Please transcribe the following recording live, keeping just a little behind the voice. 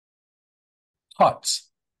Thoughts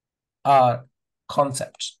are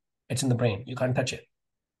concepts. It's in the brain. You can't touch it.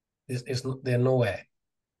 They're nowhere.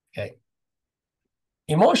 Okay.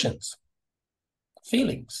 Emotions,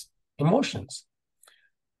 feelings, emotions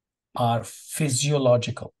are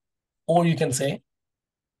physiological, or you can say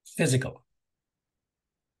physical.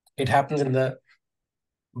 It happens in the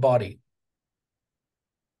body.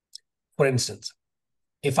 For instance,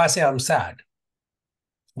 if I say I'm sad,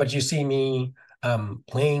 but you see me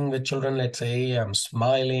playing with children, let's say I'm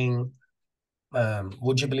smiling,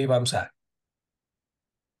 would you believe I'm sad?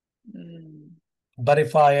 But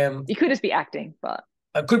if I am... You could just be acting, but...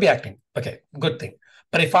 I could be acting. Okay, good thing.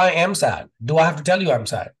 But if I am sad, do I have to tell you I'm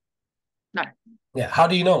sad? No. Yeah. How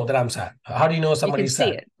do you know that I'm sad? How do you know You can somebody's see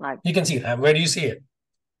sad? it, like You can see it. And where do you see it?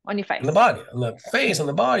 on your In the face. body, on the face, on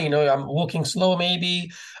the body. I'm walking slow,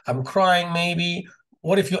 maybe. I'm crying, maybe.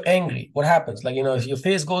 What if you're angry? What happens? Like, if your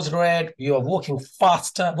face goes red, you're walking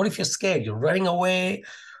faster. What if you're scared? You're running away.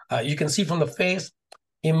 You can see from the face.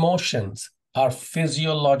 Emotions are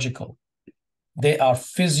physiological. They are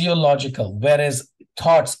physiological, whereas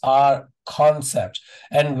thoughts are concepts.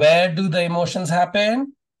 And where do the emotions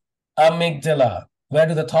happen? Amygdala. Where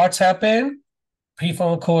do the thoughts happen?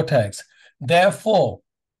 Prefrontal cortex. Therefore,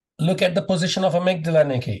 look at the position of amygdala,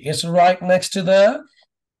 Nikki. It's right next to the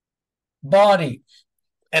body.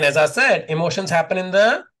 And as I said, emotions happen in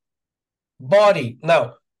the body.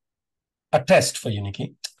 Now, a test for you,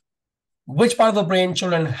 Nikki. Which part of the brain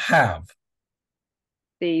children have?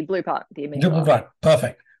 The blue part, the The blue amygdala. part.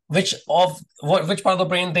 Perfect. Which part of the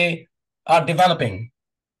brain they are developing?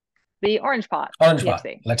 The orange part. Orange part.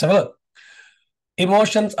 Let's have a look.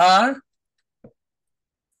 Emotions are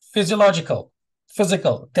physical,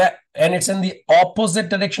 and it's in the opposite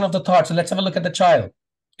direction of the thought. So let's have a look at the child.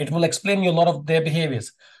 It will explain you a lot of their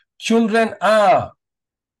behaviors. Children are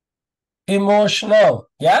emotional.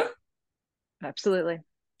 Yeah? Absolutely.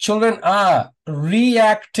 Children are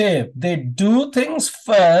reactive. They do things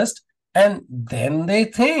first and then they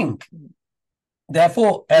think.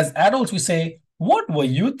 Therefore, as adults, we say, what were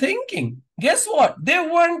you thinking? Guess what? They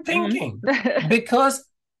weren't thinking because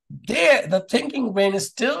the thinking brain is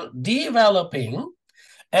still developing,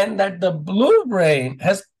 and that the blue brain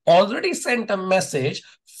has already sent a message: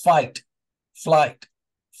 fight, flight,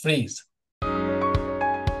 freeze.